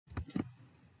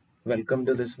Welcome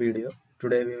to this video.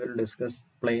 Today we will discuss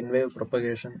plane wave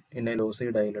propagation in a lossy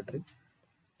dielectric.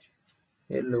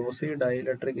 A lossy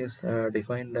dielectric is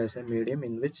defined as a medium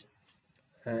in which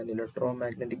an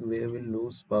electromagnetic wave will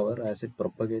lose power as it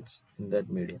propagates in that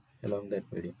medium, along that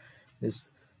medium. This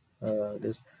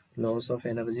loss of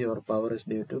energy or power is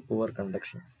due to poor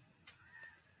conduction.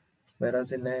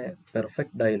 Whereas in a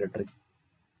perfect dielectric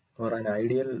or an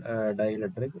ideal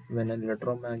dielectric, when an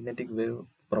electromagnetic wave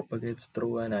propagates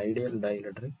through an ideal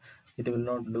dielectric, it will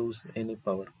not lose any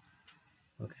power.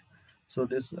 Okay, so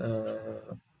this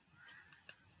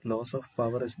loss of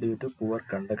power is due to poor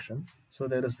conduction. So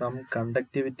there is some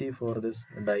conductivity for this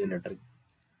dielectric.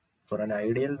 For an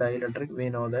ideal dielectric, we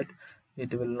know that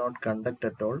it will not conduct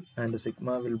at all, and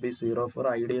sigma will be 0 for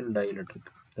ideal dielectric.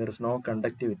 There is no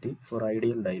conductivity for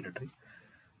ideal dielectric.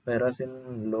 Whereas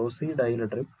in lossy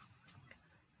dielectric,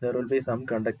 there will be some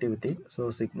conductivity, so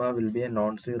sigma will be a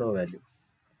non-zero value.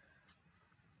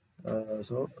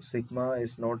 So sigma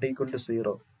is not equal to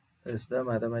 0 is the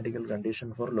mathematical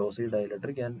condition for lossy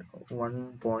dielectric, and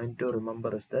one point to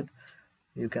remember is that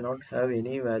you cannot have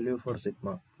any value for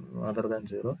sigma other than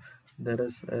 0. There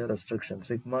is a restriction.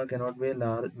 Sigma cannot be a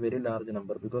very large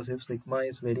number, because if sigma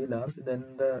is very large, then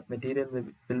the material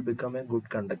will become a good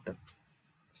conductor.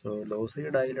 So lossy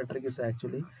dielectric is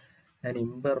actually an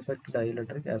imperfect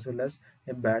dielectric as well as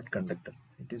a bad conductor.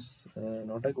 It is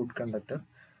not a good conductor.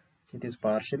 It is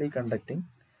partially conducting,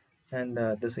 and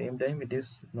at the same time it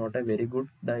is not a very good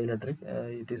dielectric.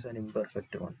 It is an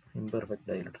imperfect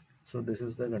dielectric. So this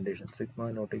is the condition,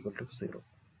 sigma not equal to 0.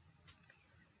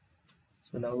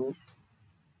 So now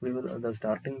the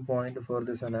starting point for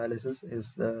this analysis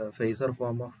is the phasor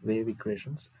form of wave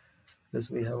equations. This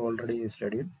we have already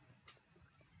studied.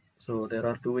 So there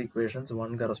are two equations,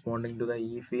 one corresponding to the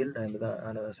E field and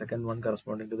the second one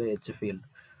corresponding to the H field.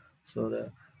 So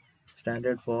the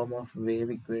standard form of wave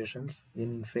equations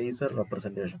in phasor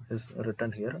representation is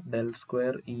written here. Del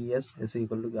square Es is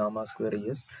equal to gamma square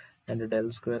Es, and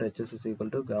del square Hs is equal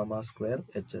to gamma square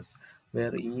Hs,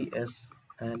 where Es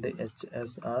and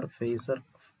Hs are phasor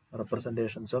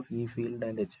representations of E field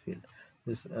and H field.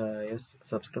 This S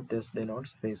subscript S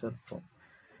denotes phasor form.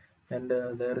 And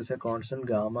there is a constant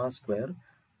gamma square.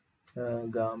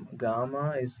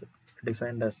 Gamma is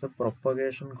defined as the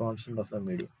propagation constant of the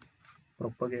medium.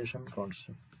 Propagation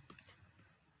constant.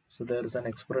 So there is an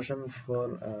expression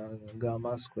for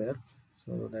gamma square,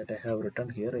 so that I have written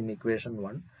here in equation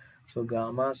 1. So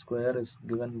gamma square is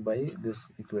given by this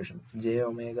equation, j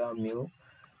omega mu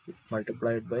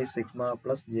multiplied by sigma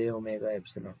plus j omega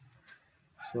epsilon.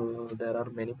 So there are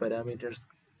many parameters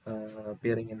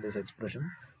appearing in this expression.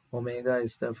 Omega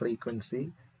is the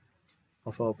frequency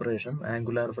of operation,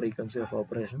 angular frequency of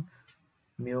operation.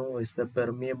 Mu is the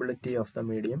permeability of the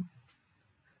medium,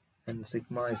 and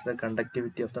sigma is the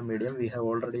conductivity of the medium. We have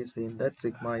already seen that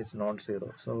sigma is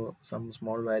non-zero, so some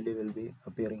small value will be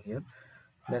appearing here.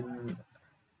 Then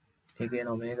again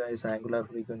omega is angular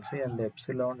frequency, and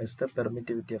epsilon is the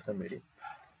permittivity of the medium.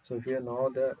 So if you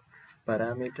know the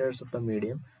parameters of the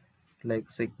medium like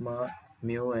sigma,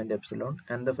 mu and epsilon,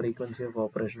 and the frequency of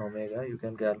operation omega, you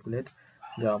can calculate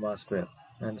gamma square,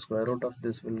 and square root of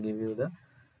this will give you the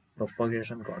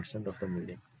propagation constant of the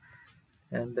medium.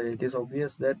 And it is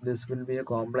obvious that this will be a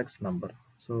complex number.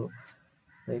 So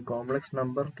a complex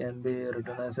number can be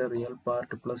written as a real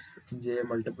part plus j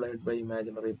multiplied by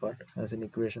imaginary part, as in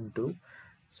equation 2.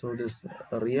 So this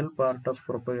real part of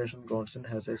propagation constant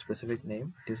has a specific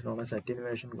name. It is known as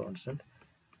attenuation constant.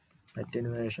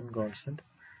 Attenuation constant.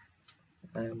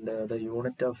 And the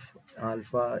unit of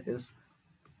alpha is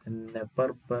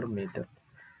Nepper per meter.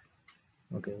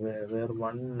 Okay, where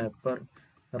 1 Nepper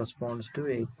corresponds to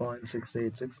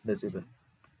 8.686 decibel.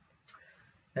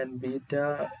 And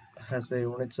beta has a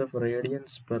units of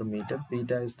radians per meter.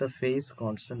 Beta is the phase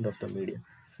constant of the medium.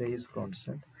 Phase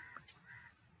constant.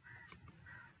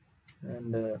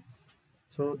 And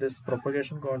so this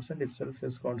propagation constant itself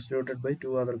is constituted by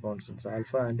two other constants,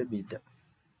 alpha and beta.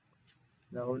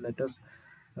 Now let us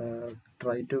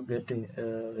try to get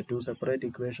two separate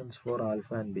equations for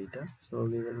alpha and beta. So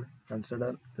we will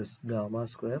consider this gamma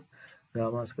square.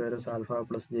 Gamma square is alpha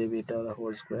plus j beta the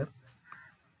whole square.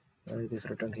 It is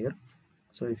written here.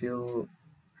 So if you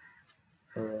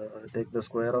take the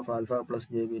square of alpha plus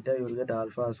j beta, you will get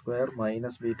alpha square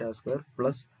minus beta square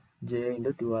plus j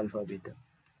into 2 alpha beta.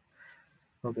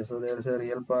 Okay, so there is a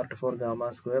real part for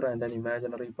gamma square and an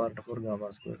imaginary part for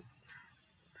gamma square.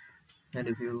 And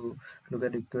if you look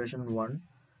at equation 1,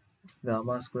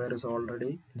 gamma square is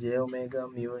already j omega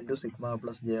mu into sigma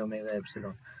plus j omega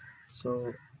epsilon.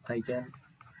 So I can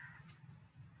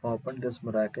open this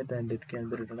bracket, and it can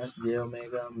be written as j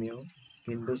omega mu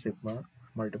into sigma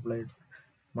multiplied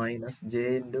minus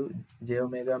j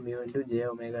omega mu into j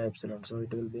omega epsilon. So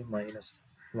it will be minus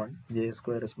 1. J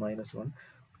square is minus 1.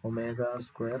 Omega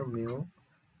square mu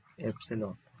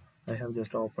epsilon. I have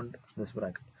just opened this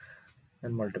bracket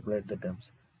and multiplied the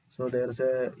terms. So there is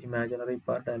a imaginary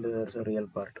part and there is a real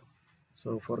part.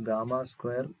 So for gamma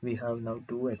square we have now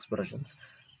two expressions,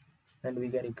 and we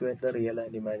can equate the real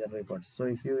and imaginary parts. So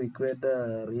if you equate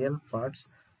the real part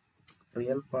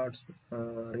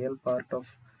of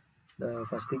the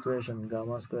first equation,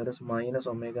 gamma square is minus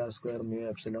omega square mu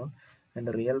epsilon, and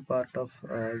the real part of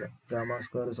gamma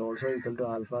square is also equal to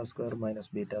alpha square minus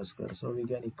beta square. So we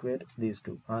can equate these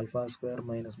two. Alpha square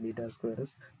minus beta square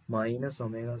is minus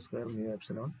omega square mu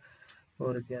epsilon,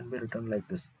 or it can be written like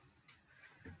this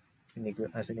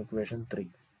as in equation 3.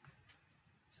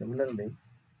 Similarly,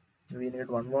 we need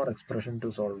one more expression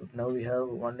to solve. Now we have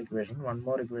one equation. One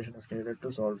more equation is needed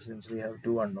to solve, since we have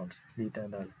two unknowns, beta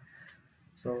and alpha.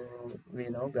 So we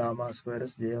know gamma square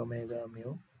is j omega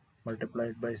mu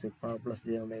multiplied by sigma plus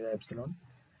j omega epsilon.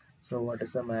 So what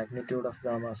is the magnitude of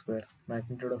gamma square?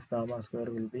 Magnitude of gamma square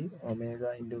will be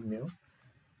omega into mu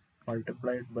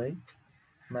multiplied by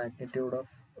magnitude of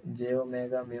j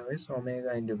omega mu is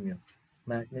omega into mu.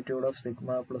 Magnitude of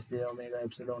sigma plus j omega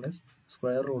epsilon is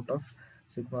square root of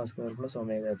sigma square plus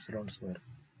omega epsilon square.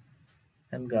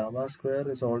 And gamma square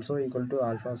is also equal to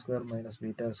alpha square minus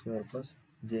beta square plus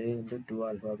j into 2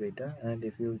 alpha beta, and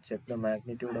if you check the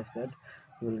magnitude of that,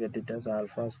 you will get it as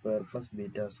alpha square plus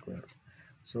beta square.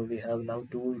 So we have now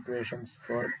two equations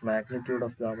for magnitude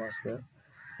of gamma square,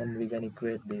 and we can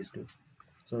equate these two.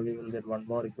 So we will get one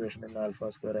more equation in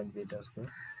alpha square and beta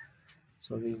square.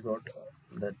 So we got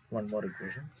that one more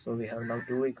equation. So we have now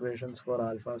two equations for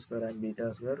alpha square and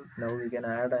beta square. Now we can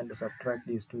add and subtract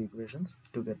these two equations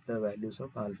to get the values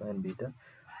of alpha and beta.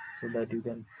 So that you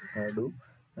can do.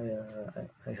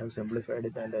 I have simplified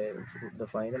it, and the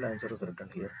final answer is written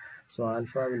here. So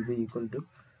alpha will be equal to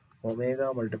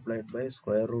omega multiplied by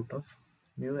square root of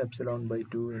mu epsilon by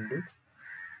 2 into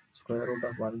square root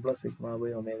of 1 plus sigma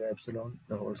by omega epsilon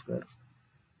the whole square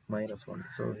minus 1.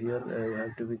 So here you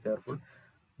have to be careful.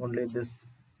 Only this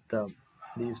term,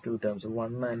 these two terms,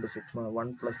 1 and sigma,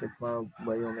 1 plus sigma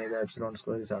by omega epsilon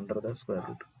square is under the square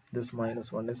root. This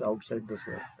minus 1 is outside the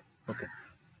square root. Okay.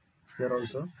 Here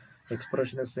also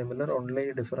expression is similar,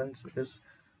 only difference is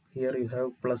here you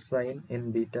have plus sign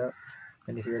in beta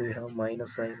and here you have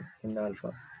minus sign in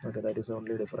alpha. Okay, that is the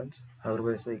only difference.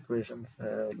 Otherwise the equations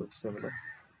look similar.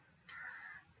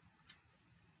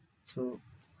 So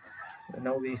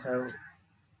now we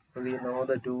know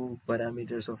the two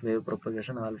parameters of wave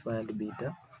propagation, alpha and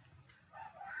beta,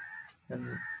 and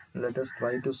let us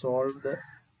try to solve the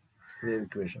wave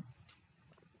equation.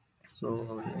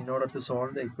 So in order to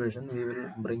solve the equation, we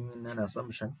will bring in an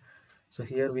assumption. So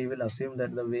here we will assume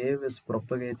that the wave is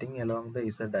propagating along the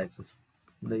z axis.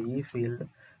 The E field,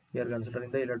 we are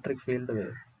considering the electric field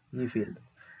wave, E field.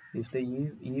 If the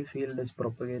E field is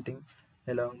propagating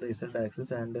along the z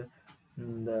axis and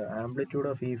the amplitude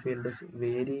of E field is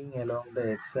varying along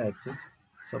the x-axis,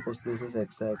 suppose this is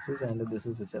x-axis and this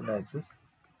is z-axis,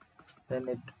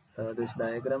 then this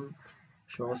diagram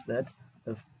shows that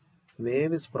the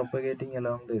wave is propagating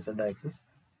along the z-axis,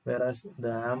 whereas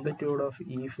the amplitude of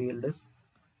E field is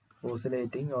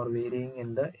oscillating or varying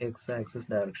in the x-axis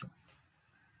direction.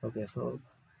 Okay, so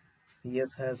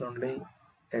ES has only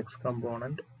x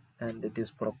component and it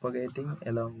is propagating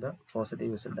along the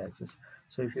positive z-axis.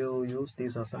 So if you use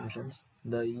these assumptions,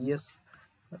 the ES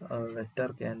vector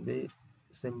can be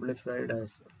simplified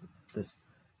as this: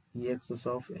 EX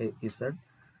of z,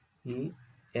 E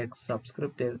x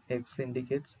subscript x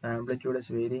indicates amplitude is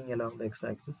varying along the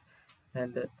x-axis,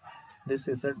 and this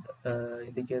z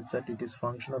indicates that it is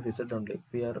function of z only.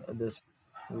 We are this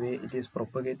way it is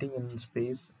propagating in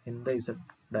space in the z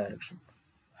direction.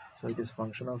 So it is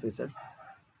function of z,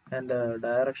 and the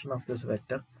direction of this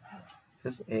vector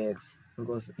is ax,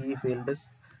 because E field is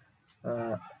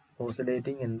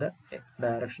oscillating in the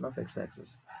direction of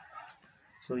x-axis.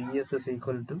 So ES is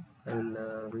equal to, I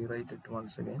will rewrite it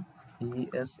once again.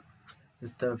 ES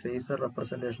is the phasor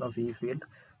representation of E field.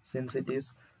 Since it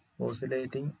is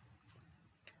oscillating,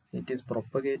 it is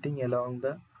propagating along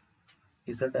the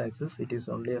z-axis, it is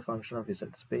only a function of z.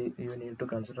 Space, you need to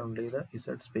consider only the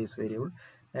z space variable,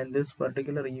 and this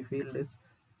particular E field is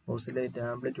oscillating,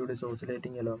 amplitude is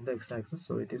oscillating along the x-axis,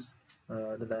 so it is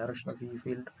the direction of E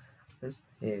field is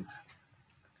ax.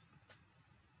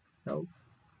 Now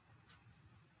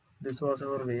this was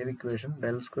our wave equation.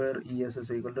 Del square ES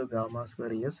is equal to gamma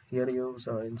square ES. Here you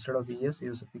instead of ES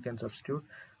you can substitute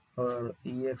our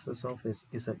EXS of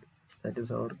Z, that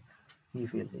is our E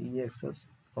field, EXS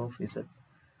of Z.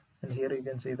 And here you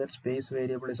can see that space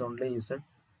variable is only Z.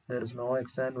 There is no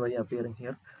X and Y appearing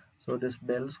here. So this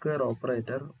del square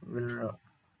operator will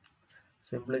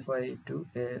simplify to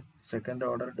a second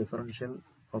order differential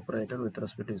operator with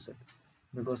respect to Z.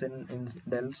 Because in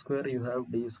del square you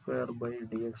have d square by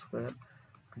dx square,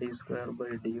 d square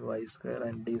by dy square,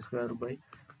 and d square by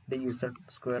dz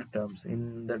square terms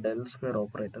in the del square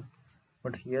operator.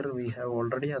 But here we have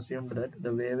already assumed that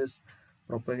the wave is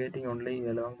propagating only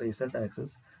along the z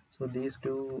axis, so these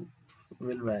two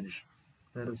will vanish.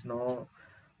 There is no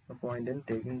point in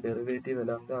taking derivative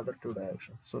along the other two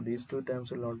directions. So these two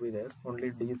terms will not be there,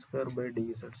 only d square by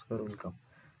dz square will come.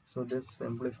 So this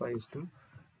simplifies to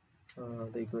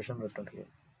the equation written here.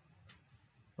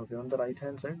 Okay, on the right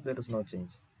hand side there is no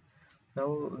change.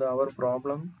 Now our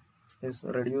problem is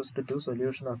reduced to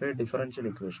solution of a differential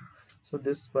equation. So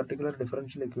this particular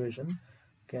differential equation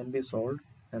can be solved,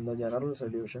 and the general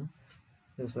solution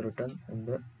is written in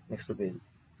the next page.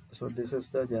 So this is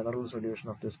the general solution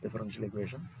of this differential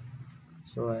equation.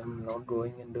 So I am not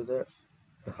going into the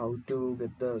how to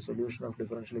get the solution of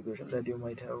differential equation, that you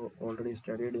might have already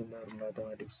studied in your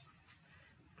mathematics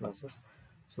classes.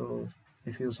 So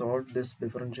if you solve this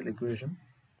differential equation,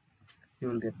 you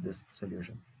will get this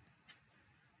solution.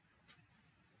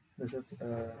 This is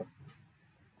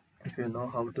if you know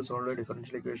how to solve a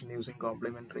differential equation using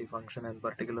complementary function and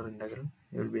particular integral,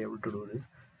 you will be able to do this.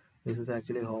 This is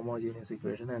actually a homogeneous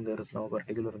equation and there is no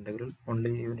particular integral,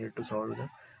 only you need to solve the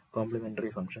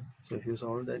complementary function. So if you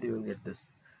solve that, you will get this.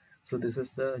 So this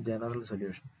is the general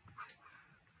solution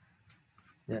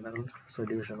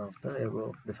of the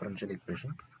above differential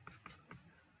equation.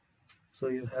 So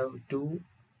you have two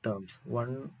terms.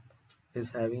 One is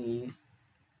having e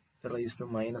raised to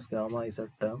minus gamma z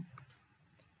term,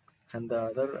 and the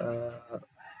other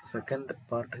second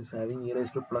part is having e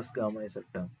raised to plus gamma z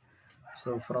term.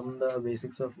 So from the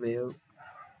basics of wave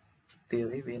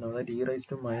theory, we know that e raised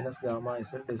to minus gamma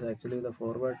z is actually the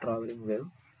forward traveling wave,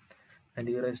 and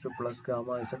e raised to plus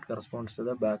gamma z corresponds to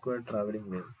the backward traveling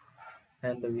wave.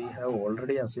 And we have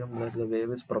already assumed that the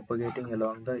wave is propagating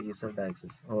along the z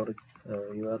axis, or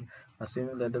you are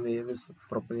assuming that the wave is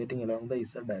propagating along the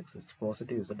z axis,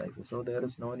 positive z axis. So there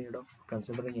is no need of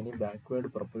considering any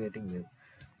backward propagating wave.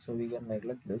 So we can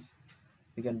neglect this.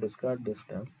 We can discard this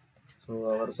term. So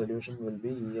our solution will be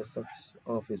ESX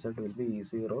of z will be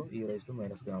E0 e raised to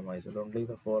minus gamma z. Only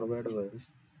the forward wave is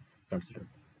considered.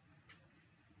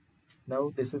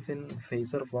 Now this is in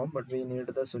phasor form, but we need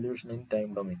the solution in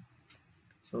time domain.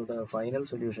 So the final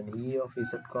solution E of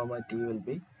z comma t will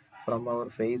be, from our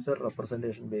phasor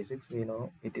representation basics, we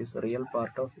know it is the real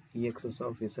part of exs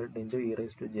of z into e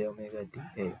raised to j omega t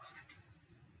ax.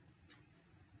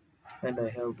 And I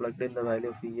have plugged in the value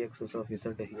of exs of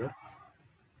z here,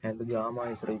 and gamma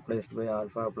is replaced by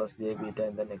alpha plus j beta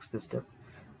in the next step.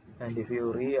 And if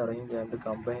you rearrange and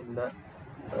combine the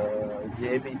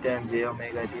j beta and j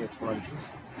omega t exponentials,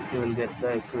 you will get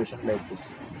the equation like this.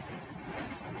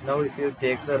 Now if you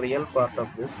take the real part of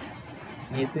this,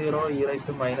 E0 e raised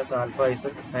to minus alpha z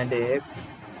and ax,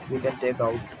 we can take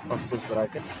out of this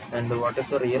bracket. And what is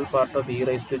the real part of e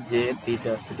raised to j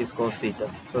theta? It is cos theta.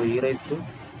 So e raised to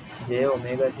j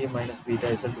omega t minus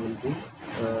beta z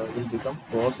will become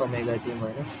cos omega t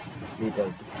minus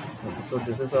beta z. Okay, so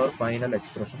this is our final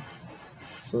expression.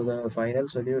 So the final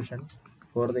solution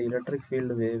for the electric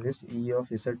field wave is E of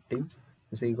zt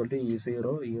is equal to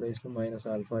E0 e raised to minus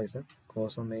alpha z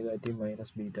cos omega t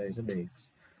minus beta z dx.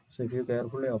 So if you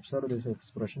carefully observe this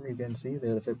expression, you can see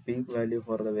there is a peak value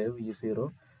for the wave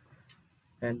E0,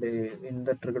 and in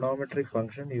the trigonometric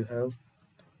function you have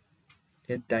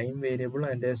a time variable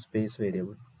and a space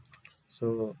variable.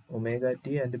 So omega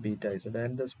t and beta z,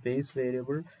 and the space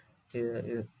variable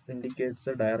indicates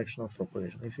the direction of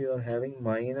propagation. If you are having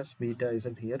minus beta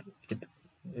z here,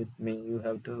 it means you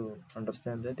have to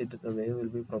understand that the wave will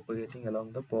be propagating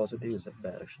along the positive z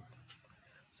direction.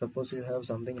 Suppose you have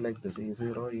something like this,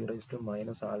 E0 e raised to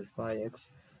minus alpha x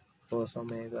cos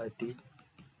omega t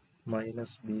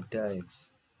minus beta x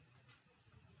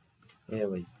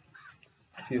ay.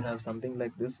 If you have something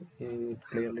like this, it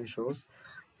clearly shows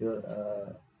your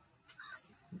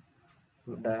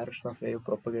direction of wave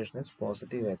propagation is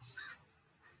positive x.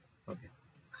 Okay,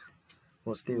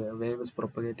 positive wave is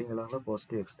propagating along the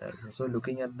positive x direction. So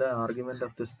looking at the argument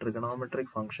of this trigonometric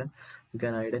function, you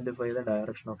can identify the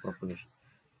direction of propagation.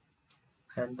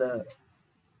 And the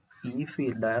E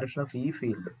field, direction of E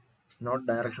field, not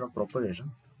direction of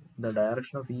propagation. The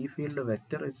direction of E field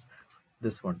vector is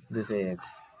this one, this AX.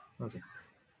 Okay.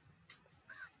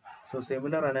 So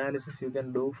similar analysis you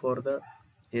can do for the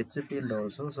H field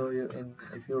also. So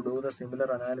if you do the similar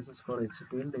analysis for H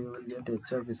field, you will get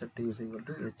H of Z is equal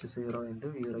to H0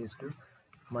 into e raised to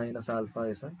minus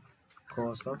alpha Z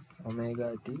cos of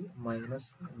omega t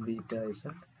minus beta Z.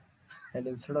 And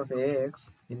instead of AX,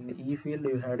 in E field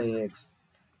you had AX.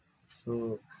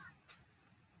 So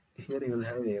here you will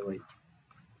have AY.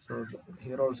 So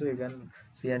here also you can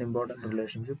see an important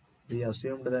relationship. We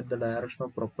assumed that the direction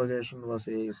of propagation was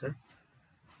AZ.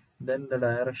 Then the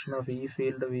direction of E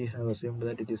field we have assumed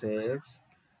that it is AX.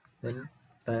 Then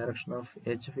direction of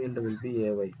H field will be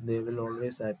AY. They will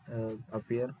always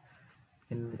appear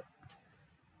in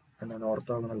an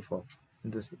orthogonal form.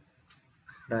 This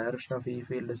direction of E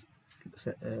field is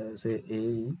say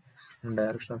AE, and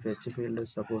direction of H field is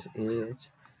suppose AH,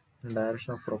 and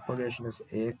direction of propagation is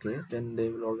AK. Then they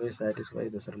will always satisfy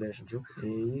this relationship.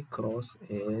 AE cross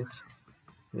AH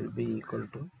will be equal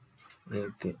to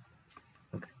AK.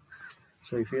 Okay.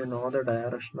 So if you know the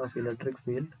direction of electric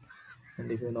field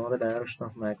and if you know the direction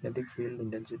of magnetic field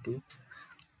intensity,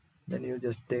 then you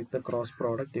just take the cross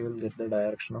product, you will get the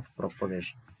direction of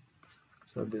propagation.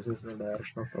 So this is the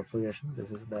direction of propagation,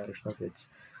 this is the direction of H,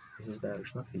 this is the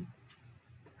direction of E.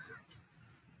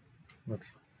 Okay.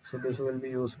 So this will be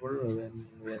useful when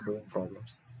we are doing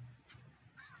problems.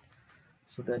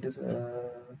 So that is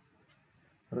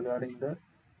regarding the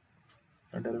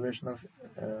derivation of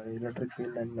electric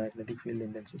field and magnetic field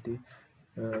intensity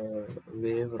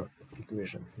wave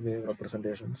equation, wave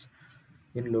representations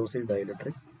in Lossy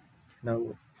dielectric. Now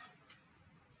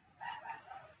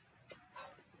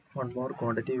one more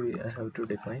quantity we have to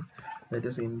define, that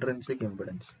is intrinsic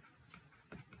impedance.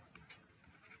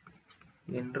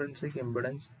 Intrinsic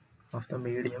impedance of the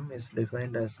medium is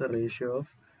defined as the ratio of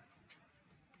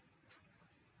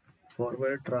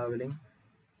forward traveling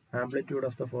amplitude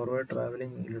of the forward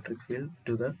traveling electric field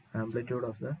to the amplitude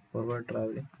of the forward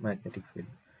traveling magnetic field.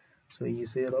 So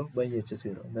E0 by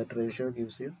H0, that ratio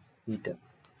gives you eta.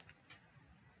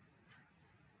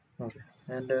 Okay,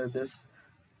 and this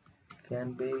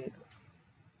can be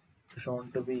shown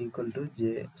to be equal to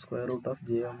j square root of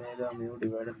j omega mu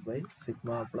divided by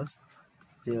sigma plus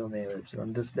j omega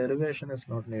epsilon. This derivation is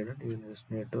not needed, you just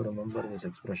need to remember this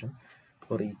expression.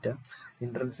 For eta,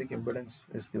 intrinsic impedance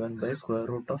is given by square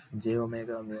root of j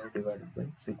omega mu divided by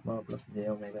sigma plus j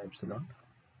omega epsilon.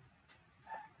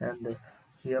 And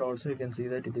here also you can see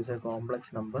that it is a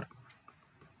complex number.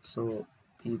 So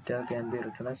eta can be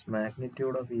written as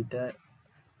magnitude of eta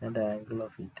and angle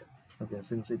of eta. Okay,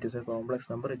 since it is a complex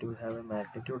number, it will have a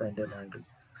magnitude and an angle.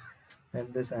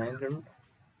 And this angle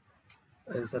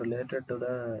is related to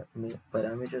the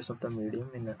parameters of the medium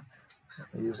in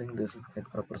using this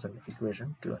represent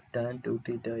equation. To tan 2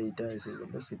 theta eta is equal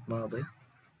to sigma by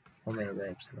omega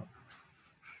epsilon.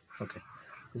 Okay,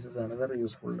 this is another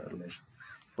useful relation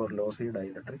for Lossy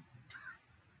dielectric.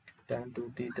 Tan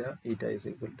 2 theta eta is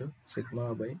equal to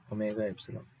sigma by omega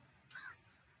epsilon.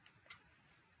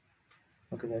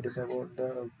 Okay, that is about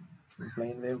the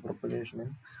plane wave propagation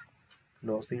in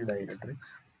Lossy dielectric.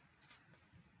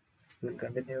 We will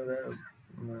continue the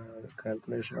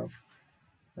calculation of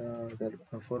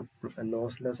for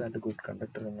lossless and good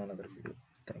conductor in another video.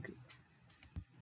 Thank you.